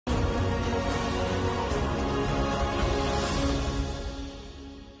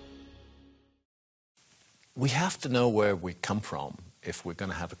We have to know where we come from if we're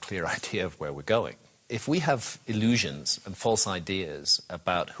going to have a clear idea of where we're going. If we have illusions and false ideas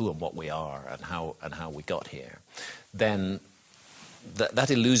about who and what we are and how we got here, then that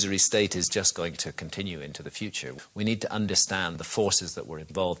illusory state is just going to continue into the future. We need to understand the forces that were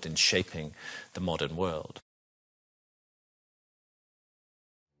involved in shaping the modern world.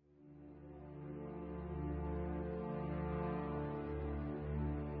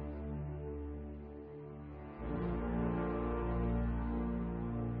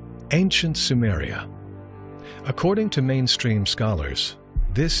 Ancient Sumeria. According to mainstream scholars,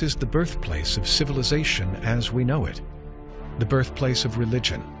 this is the birthplace of civilization as we know it, the birthplace of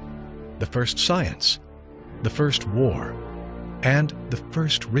religion, the first science, the first war, and the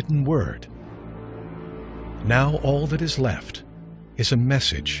first written word. Now all that is left is a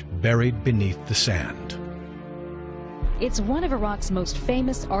message buried beneath the sand. It's one of Iraq's most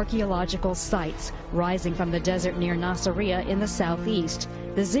famous archaeological sites, rising from the desert near Nasiriyah in the southeast,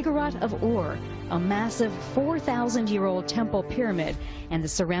 the Ziggurat of Ur, a massive 4,000-year-old temple pyramid, and the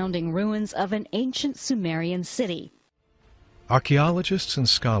surrounding ruins of an ancient Sumerian city. Archaeologists and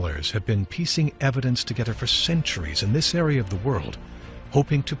scholars have been piecing evidence together for centuries in this area of the world,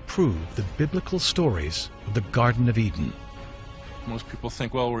 hoping to prove the biblical stories of the Garden of Eden. Most people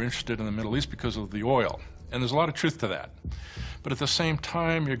think, well, we're interested in the Middle East because of the oil. And there's a lot of truth to that. But at the same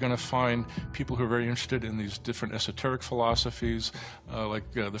time, you're going to find people who are very interested in these different esoteric philosophies, like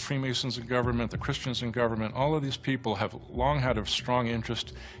the Freemasons in government, the Christians in government. All of these people have long had a strong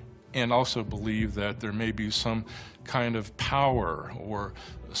interest and also believe that there may be some kind of power or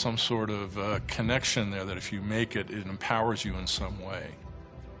some sort of connection there that if you make it, it empowers you in some way.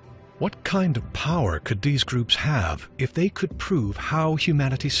 What kind of power could these groups have if they could prove how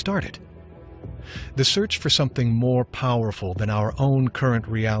humanity started? The search for something more powerful than our own current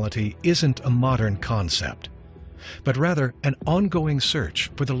reality isn't a modern concept, but rather an ongoing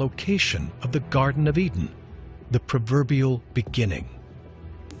search for the location of the Garden of Eden, the proverbial beginning.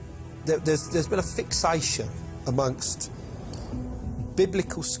 There's been a fixation amongst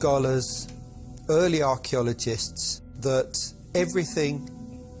biblical scholars, early archaeologists, that everything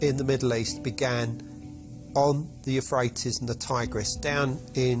in the Middle East began on the Euphrates and the Tigris, down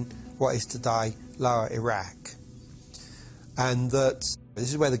in what is today Lower Iraq. And that this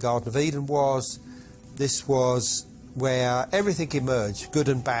is where the Garden of Eden was. This was where everything emerged, good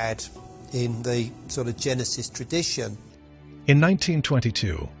and bad, in the sort of Genesis tradition. In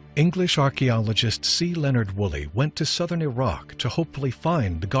 1922, English archaeologist C. Leonard Woolley went to southern Iraq to hopefully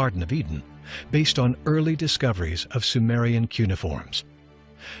find the Garden of Eden, based on early discoveries of Sumerian cuneiforms.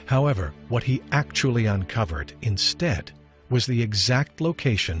 However, what he actually uncovered instead was the exact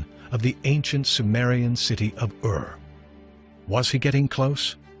location of the ancient Sumerian city of Ur. Was he getting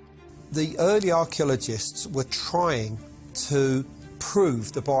close? The early archaeologists were trying to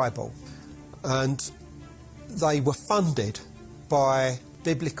prove the Bible, and they were funded by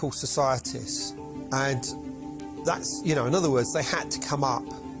biblical societies. And that's, you know, in other words, they had to come up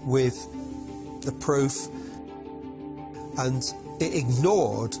with the proof, and it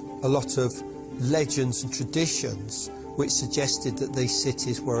ignored a lot of legends and traditions which suggested that these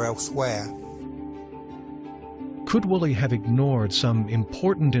cities were elsewhere. Could Woolley have ignored some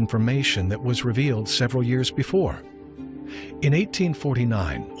important information that was revealed several years before? In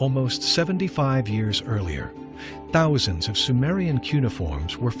 1849, almost 75 years earlier, thousands of Sumerian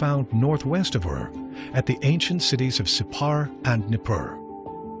cuneiforms were found northwest of Ur, at the ancient cities of Sippar and Nippur.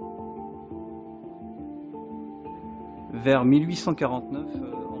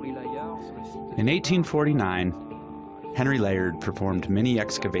 In 1849, Henry Layard performed many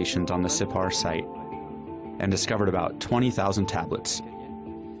excavations on the Sippar site and discovered about 20,000 tablets,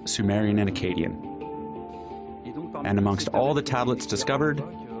 Sumerian and Akkadian. And amongst all the tablets discovered,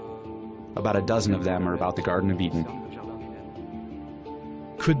 about a dozen of them are about the Garden of Eden.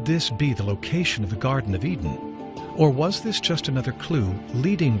 Could this be the location of the Garden of Eden? Or was this just another clue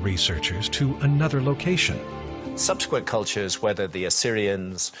leading researchers to another location? Subsequent cultures, whether the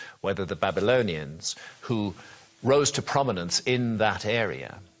Assyrians, whether the Babylonians, who rose to prominence in that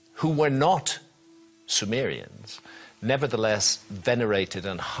area, who were not Sumerians, nevertheless venerated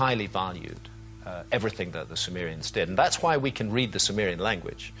and highly valued everything that the Sumerians did. And that's why we can read the Sumerian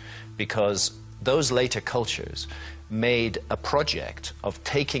language, because those later cultures made a project of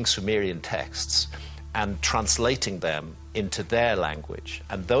taking Sumerian texts and translating them into their language.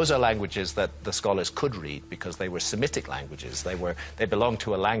 And those are languages that the scholars could read because they were Semitic languages. They belonged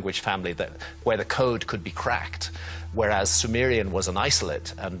to a language family where the code could be cracked, whereas Sumerian was an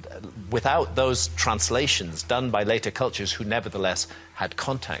isolate. And without those translations done by later cultures who nevertheless had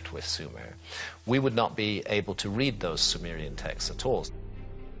contact with Sumer, we would not be able to read those Sumerian texts at all.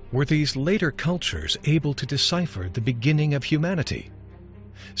 Were these later cultures able to decipher the beginning of humanity?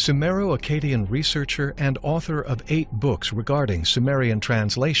 Sumero-Akkadian researcher and author of 8 books regarding Sumerian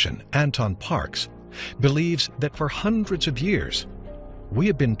translation, Anton Parks, believes that for hundreds of years, we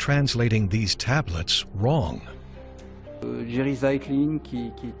have been translating these tablets wrong. Jerry Zeitlin,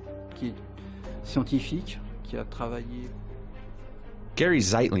 qui est scientifique, qui a travaillé. Gary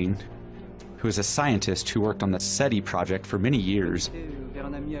Zeitlin, who is a scientist who worked on the SETI project for many years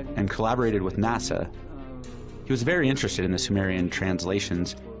and collaborated with NASA, he was very interested in the Sumerian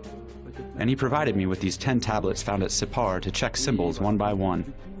translations, and he provided me with these 10 tablets found at Sippar to check symbols one by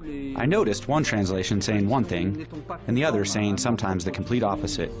one. I noticed one translation saying one thing, and the other saying sometimes the complete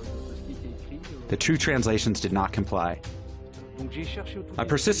opposite. The true translations did not comply. I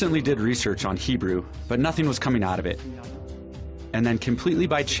persistently did research on Hebrew, but nothing was coming out of it. And then completely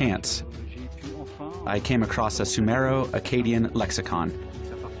by chance, I came across a Sumero-Akkadian lexicon,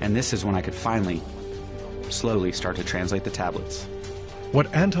 and this is when I could finally, slowly start to translate the tablets.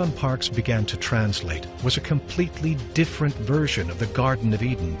 What Anton Parks began to translate was a completely different version of the Garden of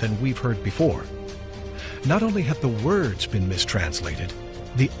Eden than we've heard before. Not only had the words been mistranslated,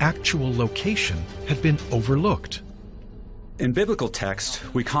 the actual location had been overlooked. In biblical text,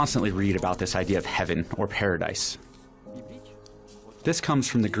 we constantly read about this idea of heaven or paradise. This comes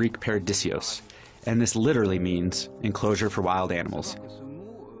from the Greek paradisios, and this literally means enclosure for wild animals.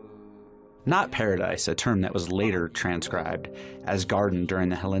 Not paradise, a term that was later transcribed as garden during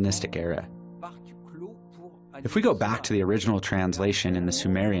the Hellenistic era. If we go back to the original translation in the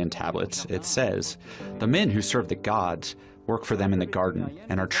Sumerian tablets, it says, "The men who serve the gods work for them in the garden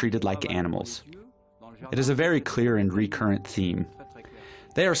and are treated like animals." It is a very clear and recurrent theme.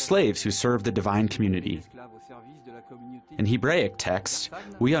 They are slaves who serve the divine community. In Hebraic text,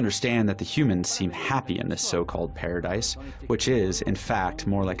 we understand that the humans seem happy in this so-called paradise, which is, in fact,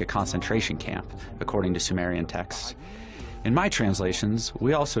 more like a concentration camp, according to Sumerian texts. In my translations,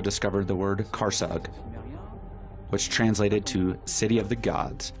 we also discovered the word Karsag, which translated to City of the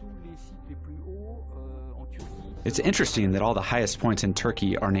Gods. It's interesting that all the highest points in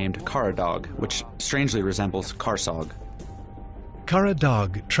Turkey are named Karadağ, which strangely resembles Karsag.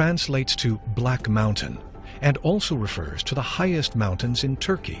 Karadağ translates to Black Mountain, and also refers to the highest mountains in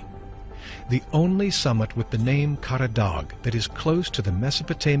Turkey. The only summit with the name Karadağ that is close to the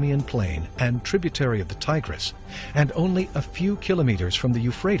Mesopotamian plain and tributary of the Tigris, and only a few kilometers from the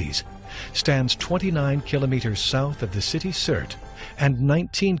Euphrates, stands 29 kilometers south of the city Sirt and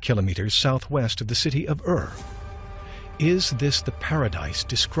 19 kilometers southwest of the city of Ur. Is this the paradise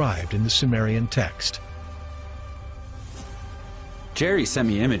described in the Sumerian text? Jerry sent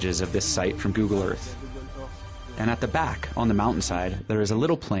me images of this site from Google Earth. And at the back, on the mountainside, there is a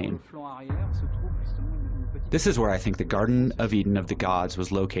little plain. This is where I think the Garden of Eden of the gods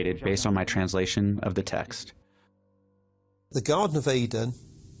was located based on my translation of the text. The Garden of Eden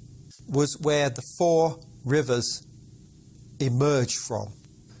was where the 4 rivers emerged from,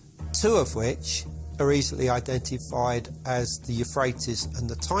 2 of which are easily identified as the Euphrates and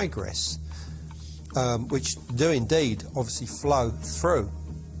the Tigris, which do indeed obviously flow through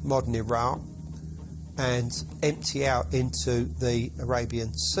modern Iraq and empty out into the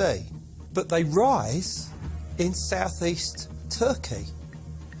Arabian Sea. But they rise in southeast Turkey,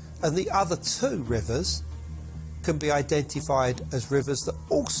 and the other 2 rivers can be identified as rivers that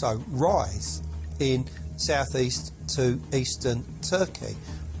also rise in southeast to eastern Turkey.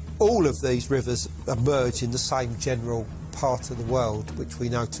 All of these rivers emerge in the same general part of the world, which we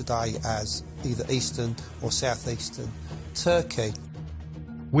know today as either eastern or southeastern Turkey.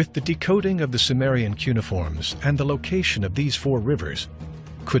 With the decoding of the Sumerian cuneiforms and the location of these 4 rivers,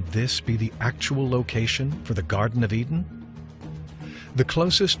 could this be the actual location for the Garden of Eden? The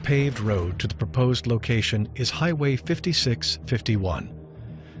closest paved road to the proposed location is Highway 5651.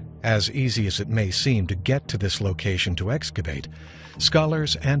 As easy as it may seem to get to this location to excavate,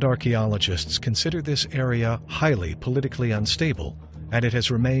 scholars and archaeologists consider this area highly politically unstable, and it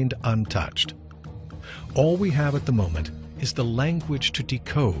has remained untouched. All we have at the moment is the language to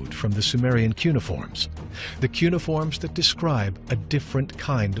decode from the Sumerian cuneiforms, the cuneiforms that describe a different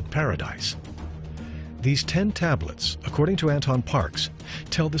kind of paradise. These 10 tablets, according to Anton Parks,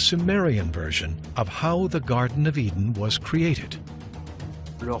 tell the Sumerian version of how the Garden of Eden was created.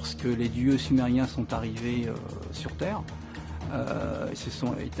 Lorsque les dieux sumériens sont arrivés sur Terre, se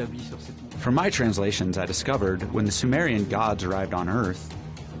sont établis sur cette montagne. From my translations, I discovered when the Sumerian gods arrived on Earth,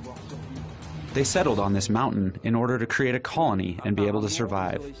 they settled on this mountain in order to create a colony and be able to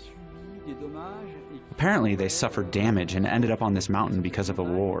survive. Apparently, they suffered damage and ended up on this mountain because of a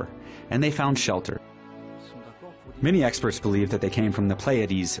war, and they found shelter. Many experts believe that they came from the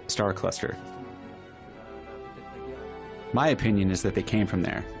Pleiades star cluster. My opinion is that they came from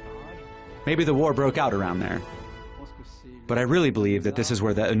there. Maybe the war broke out around there. But I really believe that this is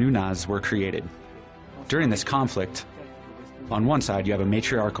where the Anunnaz were created. During this conflict, on one side you have a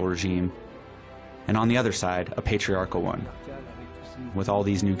matriarchal regime, and on the other side, a patriarchal one, with all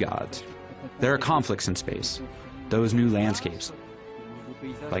these new gods. There are conflicts in space, those new landscapes,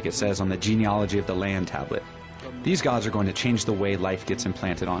 like it says on the genealogy of the land tablet. These gods are going to change the way life gets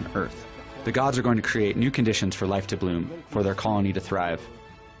implanted on Earth. The gods are going to create new conditions for life to bloom, for their colony to thrive.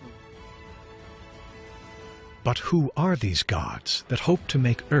 But who are these gods that hope to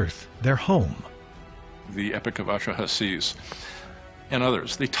make Earth their home? The Epic of Atrahasis and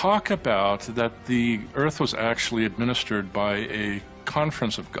others, they talk about that the Earth was actually administered by a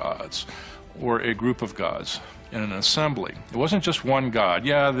conference of gods, or a group of gods in an assembly. It wasn't just one god.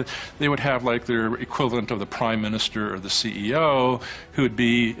 Yeah, they would have like their equivalent of the prime minister or the CEO who would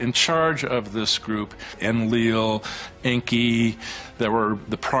be in charge of this group. Enlil, Enki, that were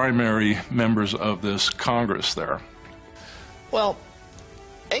the primary members of this Congress there. Well,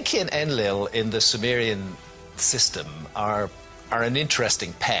 Enki and Enlil in the Sumerian system are an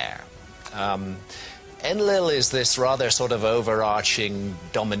interesting pair. Enlil is this rather sort of overarching,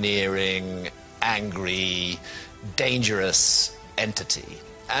 domineering, angry, dangerous entity.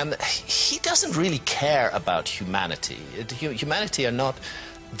 And he doesn't really care about humanity. Humanity are not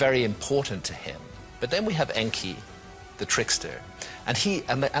very important to him. But then we have Enki, the trickster, and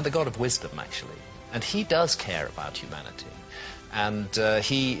the god of wisdom, actually. And he does care about humanity. And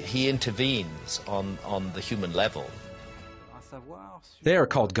he intervenes on the human level. They are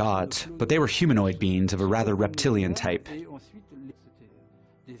called gods, but they were humanoid beings of a rather reptilian type.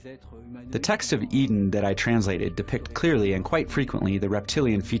 The text of Eden that I translated depict clearly and quite frequently the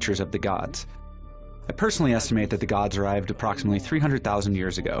reptilian features of the gods. I personally estimate that the gods arrived approximately 300,000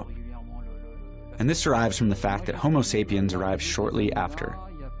 years ago. And this derives from the fact that Homo sapiens arrived shortly after.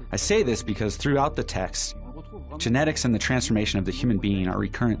 I say this because throughout the text, genetics and the transformation of the human being are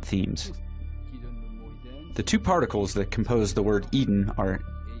recurrent themes. The two particles that compose the word Eden are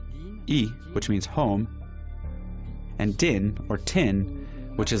E, which means home, and Din, or Tin,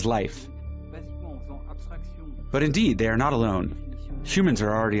 which is life. But indeed, they are not alone. Humans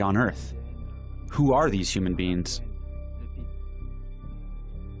are already on Earth. Who are these human beings?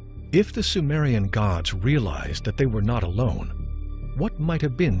 If the Sumerian gods realized that they were not alone, what might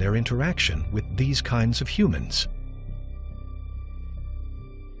have been their interaction with these kinds of humans?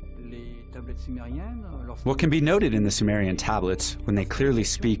 What can be noted in the Sumerian tablets, when they clearly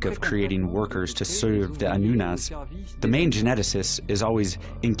speak of creating workers to serve the Anunnaz, the main geneticist is always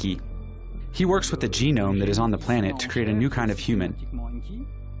Enki. He works with the genome that is on the planet to create a new kind of human.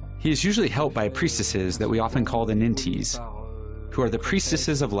 He is usually helped by priestesses that we often call the Nintis, who are the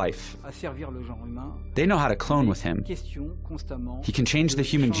priestesses of life. They know how to clone with him. He can change the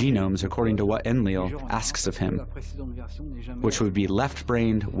human genomes according to what Enlil asks of him, which would be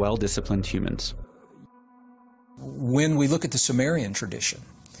left-brained, well-disciplined humans. When we look at the Sumerian tradition,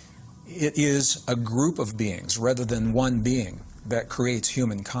 it is a group of beings rather than one being that creates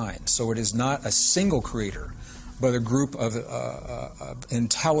humankind. So it is not a single creator, but a group of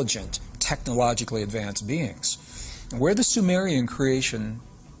intelligent, technologically advanced beings. Where the Sumerian creation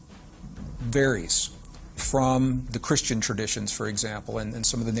varies from the Christian traditions, for example, and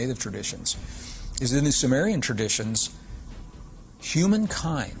some of the native traditions, is in the Sumerian traditions,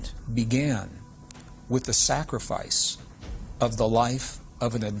 humankind began with the sacrifice of the life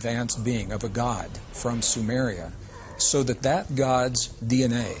of an advanced being, of a god from Sumeria, so that that god's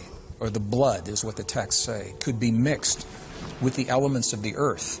DNA, or the blood is what the texts say, could be mixed with the elements of the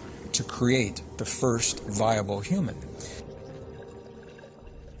earth to create the first viable human.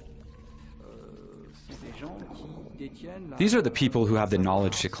 These are the people who have the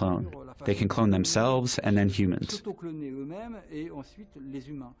knowledge to clone. They can clone themselves and then humans.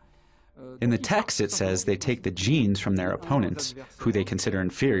 In the text it says they take the genes from their opponents, who they consider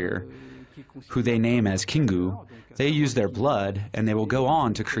inferior, who they name as Kingu. They use their blood, and they will go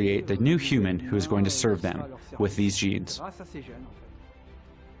on to create the new human who is going to serve them with these genes.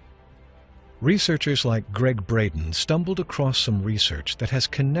 Researchers like Greg Braden stumbled across some research that has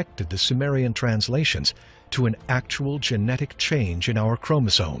connected the Sumerian translations to an actual genetic change in our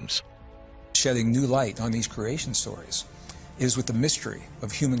chromosomes. Shedding new light on these creation stories is with the mystery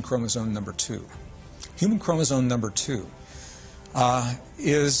of human chromosome number 2. Human chromosome number 2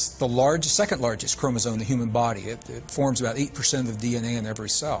 is the second largest chromosome in the human body. It forms about 8% of DNA in every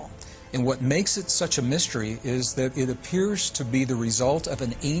cell. And what makes it such a mystery is that it appears to be the result of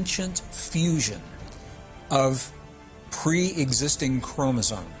an ancient fusion of pre-existing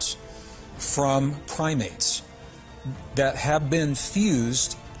chromosomes from primates that have been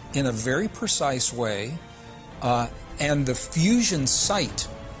fused in a very precise way, and the fusion site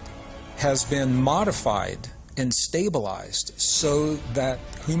has been modified and stabilized so that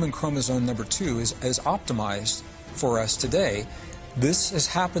human chromosome number 2 is optimized for us today. This has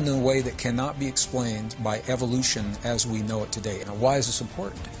happened in a way that cannot be explained by evolution as we know it today. Now, why is this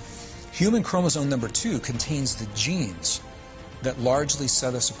important? Human chromosome number 2 contains the genes that largely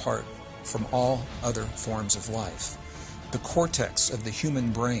set us apart from all other forms of life. The cortex of the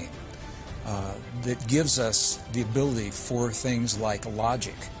human brain that gives us the ability for things like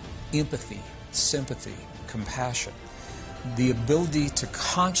logic, empathy, sympathy, compassion, the ability to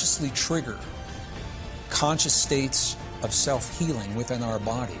consciously trigger conscious states of self-healing within our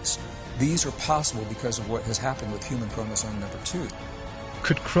bodies. These are possible because of what has happened with human chromosome number 2.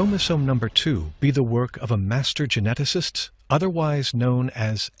 Could chromosome number 2 be the work of a master geneticist, otherwise known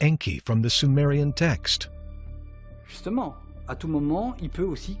as Enki from the Sumerian text? Justement, à tout moment, il peut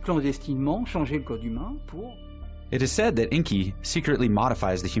aussi clandestinement changer le code humain pour... It is said that Enki secretly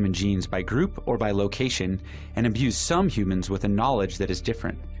modifies the human genes by group or by location and imbues some humans with a knowledge that is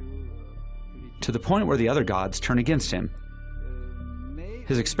different, to the point where the other gods turn against him.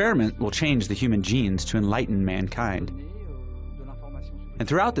 His experiment will change the human genes to enlighten mankind. And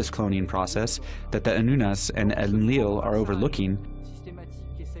throughout this cloning process that the Anunnaki and Enlil are overlooking,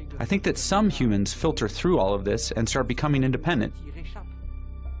 I think that some humans filter through all of this and start becoming independent.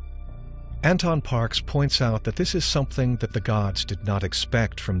 Anton Parks points out that this is something that the gods did not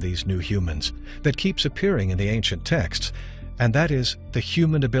expect from these new humans, that keeps appearing in the ancient texts, and that is the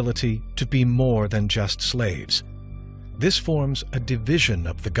human ability to be more than just slaves. This forms a division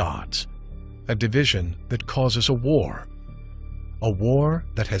of the gods, a division that causes a war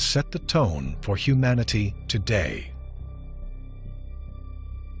that has set the tone for humanity today.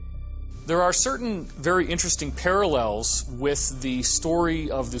 There are certain very interesting parallels with the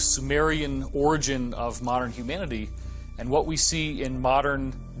story of the Sumerian origin of modern humanity and what we see in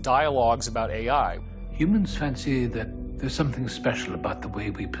modern dialogues about AI. Humans fancy that there's something special about the way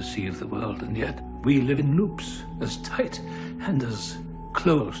we perceive the world, and yet we live in loops as tight and as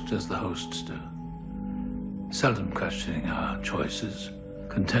closed as the hosts do. Seldom questioning our choices,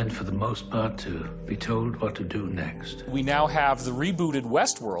 content for the most part to be told what to do next. We now have the rebooted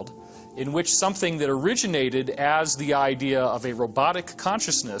Westworld, in which something that originated as the idea of a robotic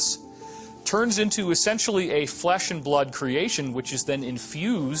consciousness turns into essentially a flesh and blood creation, which is then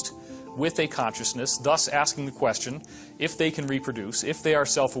infused with a consciousness, thus asking the question, if they can reproduce, if they are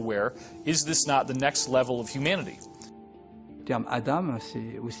self-aware, is this not the next level of humanity?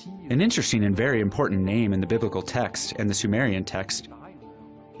 An interesting and very important name in the biblical text and the Sumerian text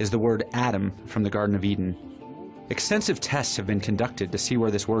is the word Adam from the Garden of Eden. Extensive tests have been conducted to see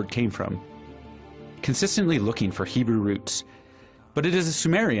where this word came from, consistently looking for Hebrew roots, but it is a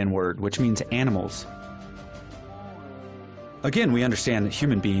Sumerian word which means animals. Again, we understand that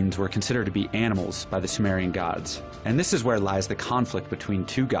human beings were considered to be animals by the Sumerian gods, and this is where lies the conflict between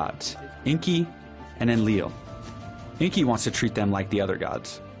two gods, Enki and Enlil. Enki wants to treat them like the other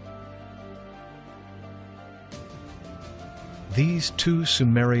gods. These two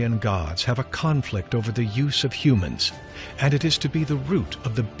Sumerian gods have a conflict over the use of humans, and it is to be the root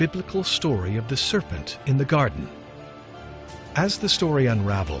of the biblical story of the serpent in the garden. As the story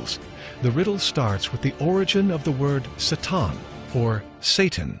unravels, the riddle starts with the origin of the word Satan, or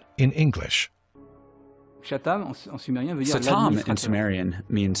Satan in English. Satan in Sumerian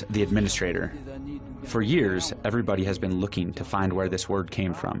means the administrator. For years, everybody has been looking to find where this word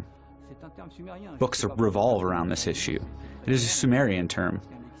came from. Books revolve around this issue. It is a Sumerian term.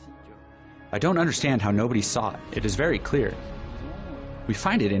 I don't understand how nobody saw it. It is very clear. We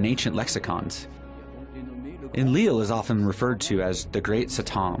find it in ancient lexicons. Enlil is often referred to as the Great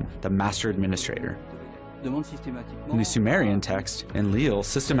Satan, the Master Administrator. In the Sumerian text, Enlil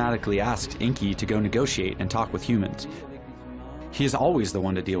systematically asked Enki to go negotiate and talk with humans. He is always the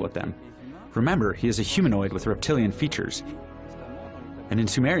one to deal with them. Remember, he is a humanoid with reptilian features. And in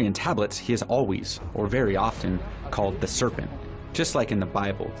Sumerian tablets, he is always, or very often, called the serpent, just like in the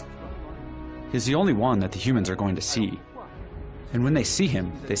Bible. He's the only one that the humans are going to see. And when they see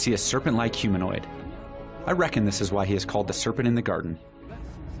him, they see a serpent-like humanoid. I reckon this is why he is called the serpent in the garden.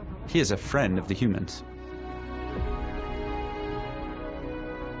 He is a friend of the humans.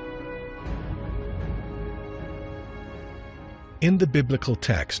 In the biblical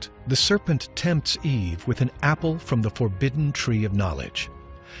text, the serpent tempts Eve with an apple from the forbidden tree of knowledge.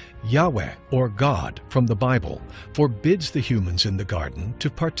 Yahweh, or God, from the Bible, forbids the humans in the garden to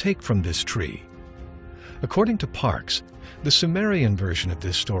partake from this tree. According to Parks, the Sumerian version of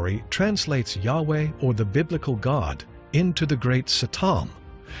this story translates Yahweh, or the biblical God, into the great Satan,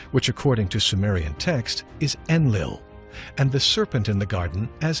 which according to Sumerian text is Enlil, and the serpent in the garden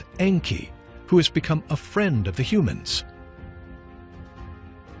as Enki, who has become a friend of the humans.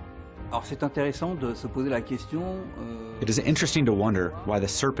 It is interesting to wonder why the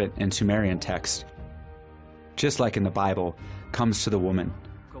serpent in Sumerian text, just like in the Bible, comes to the woman.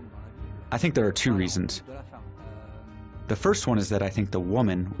 I think there are two reasons. The first one is that I think the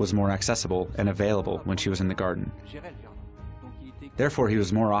woman was more accessible and available when she was in the garden. Therefore, he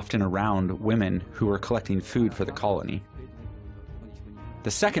was more often around women who were collecting food for the colony.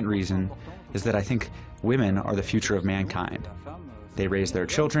 The second reason is that I think women are the future of mankind. They raise their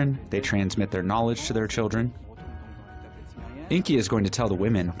children, they transmit their knowledge to their children. Enki is going to tell the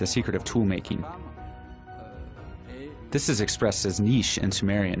women the secret of tool making. This is expressed as niche in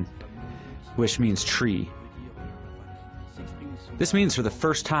Sumerian, which means tree. This means for the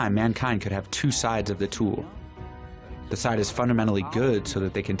first time mankind could have two sides of the tool. The side is fundamentally good so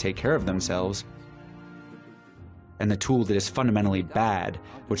that they can take care of themselves, and the tool that is fundamentally bad,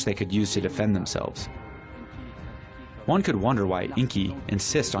 which they could use to defend themselves. One could wonder why Enki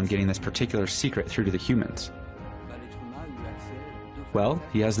insists on getting this particular secret through to the humans. Well,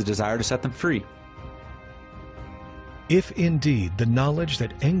 he has the desire to set them free. If indeed the knowledge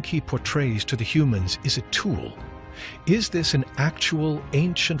that Enki portrays to the humans is a tool, is this an actual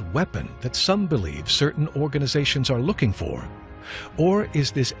ancient weapon that some believe certain organizations are looking for? Or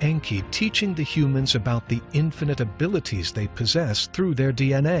is this Enki teaching the humans about the infinite abilities they possess through their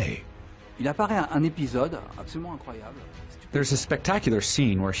DNA? There's a spectacular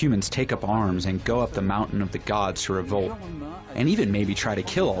scene where humans take up arms and go up the mountain of the gods to revolt, and even maybe try to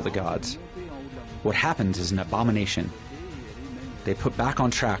kill all the gods. What happens is an abomination. They put back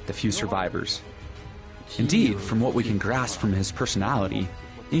on track the few survivors. Indeed, from what we can grasp from his personality,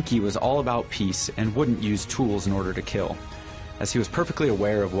 Enki was all about peace and wouldn't use tools in order to kill, as he was perfectly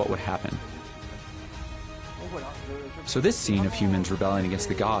aware of what would happen. So this scene of humans rebelling against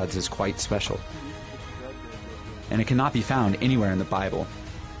the gods is quite special, and it cannot be found anywhere in the Bible.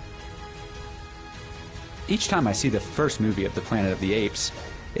 Each time I see the first movie of the Planet of the Apes,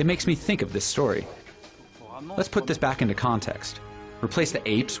 it makes me think of this story. Let's put this back into context. Replace the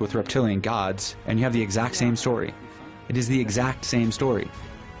apes with reptilian gods, and you have the exact same story. It is the exact same story.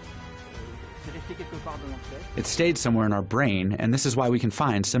 It stayed somewhere in our brain, and this is why we can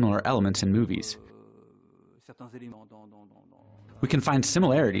find similar elements in movies. We can find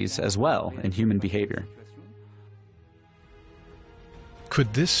similarities as well in human behavior.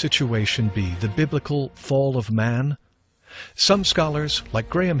 Could this situation be the biblical fall of man? Some scholars,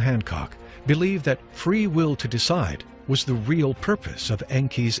 like Graham Hancock, believe that free will to decide was the real purpose of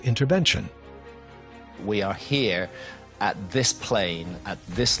Enki's intervention. We are here at this plane, at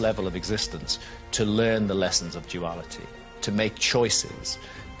this level of existence, to learn the lessons of duality, to make choices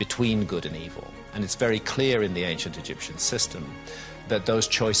between good and evil. And it's very clear in the ancient Egyptian system that those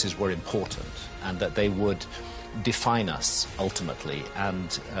choices were important and that they would define us ultimately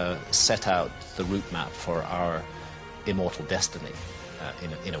and set out the route map for our immortal destiny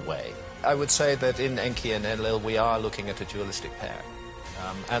in a way. I would say that in Enki and Enlil we are looking at a dualistic pair.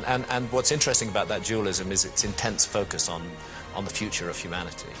 And what's interesting about that dualism is its intense focus on the future of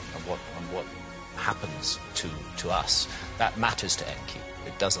humanity, on what happens to us. That matters to Enki.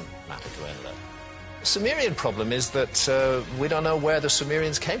 It doesn't matter to Enlil. The Sumerian problem is that we don't know where the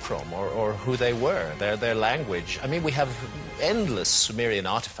Sumerians came from or who they were, their language. I mean, we have endless Sumerian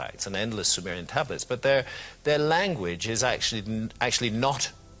artifacts and endless Sumerian tablets, but their language is actually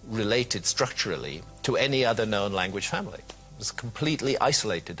not related structurally to any other known language family. It's completely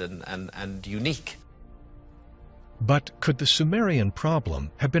isolated and unique. But could the Sumerian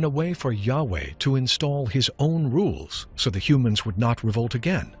problem have been a way for Yahweh to install his own rules so the humans would not revolt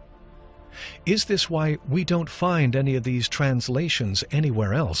again? Is this why we don't find any of these translations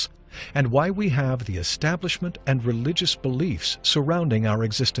anywhere else, and why we have the establishment and religious beliefs surrounding our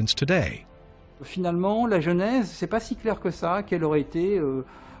existence today? Finalement, la Genèse, c'est pas si clair que ça qu'elle aurait été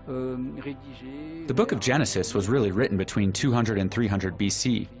The book of Genesis was really written between 200 and 300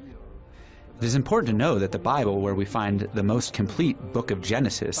 BC. It is important to know that the Bible, where we find the most complete book of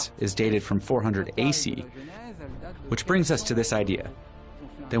Genesis, is dated from 400 AC, which brings us to this idea,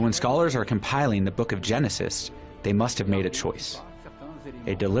 that when scholars are compiling the book of Genesis, they must have made a choice.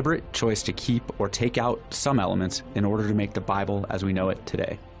 A deliberate choice to keep or take out some elements in order to make the Bible as we know it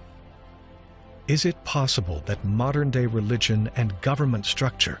today. Is it possible that modern-day religion and government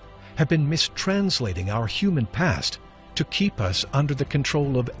structure have been mistranslating our human past to keep us under the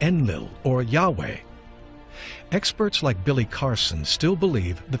control of Enlil or Yahweh? Experts like Billy Carson still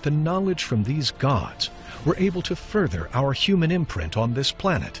believe that the knowledge from these gods were able to further our human imprint on this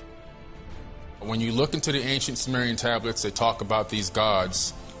planet. When you look into the ancient Sumerian tablets, they talk about these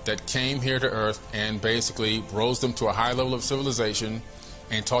gods that came here to Earth and basically rose them to a high level of civilization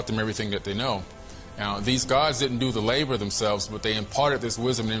and taught them everything that they know. Now, these gods didn't do the labor themselves, but they imparted this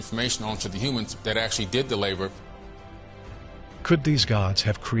wisdom and information onto the humans that actually did the labor. Could these gods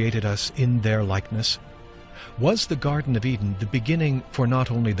have created us in their likeness? Was the Garden of Eden the beginning for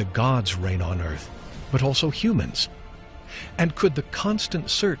not only the gods' reign on earth, but also humans? And could the constant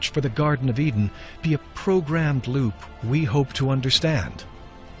search for the Garden of Eden be a programmed loop we hope to understand?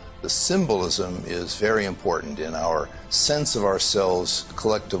 The symbolism is very important in our sense of ourselves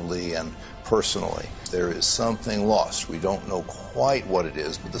collectively and personally. There is something lost. We don't know quite what it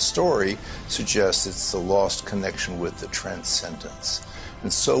is, but the story suggests it's the lost connection with the transcendence.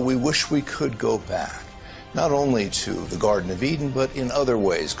 And so we wish we could go back, not only to the Garden of Eden, but in other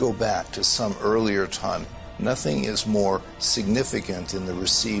ways, go back to some earlier time. Nothing is more significant in the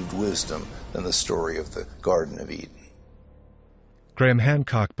received wisdom than the story of the Garden of Eden. Graham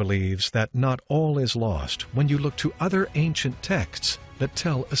Hancock believes that not all is lost when you look to other ancient texts that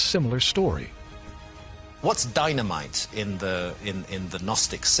tell a similar story. What's dynamite in the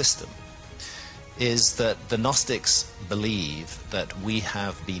Gnostic system is that the Gnostics believe that we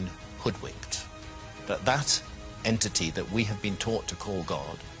have been hoodwinked, that entity that we have been taught to call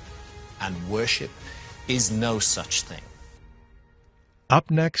God and worship is no such thing.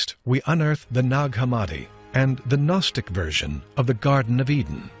 Up next, we unearth the Nag Hammadi and the Gnostic version of the Garden of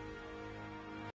Eden.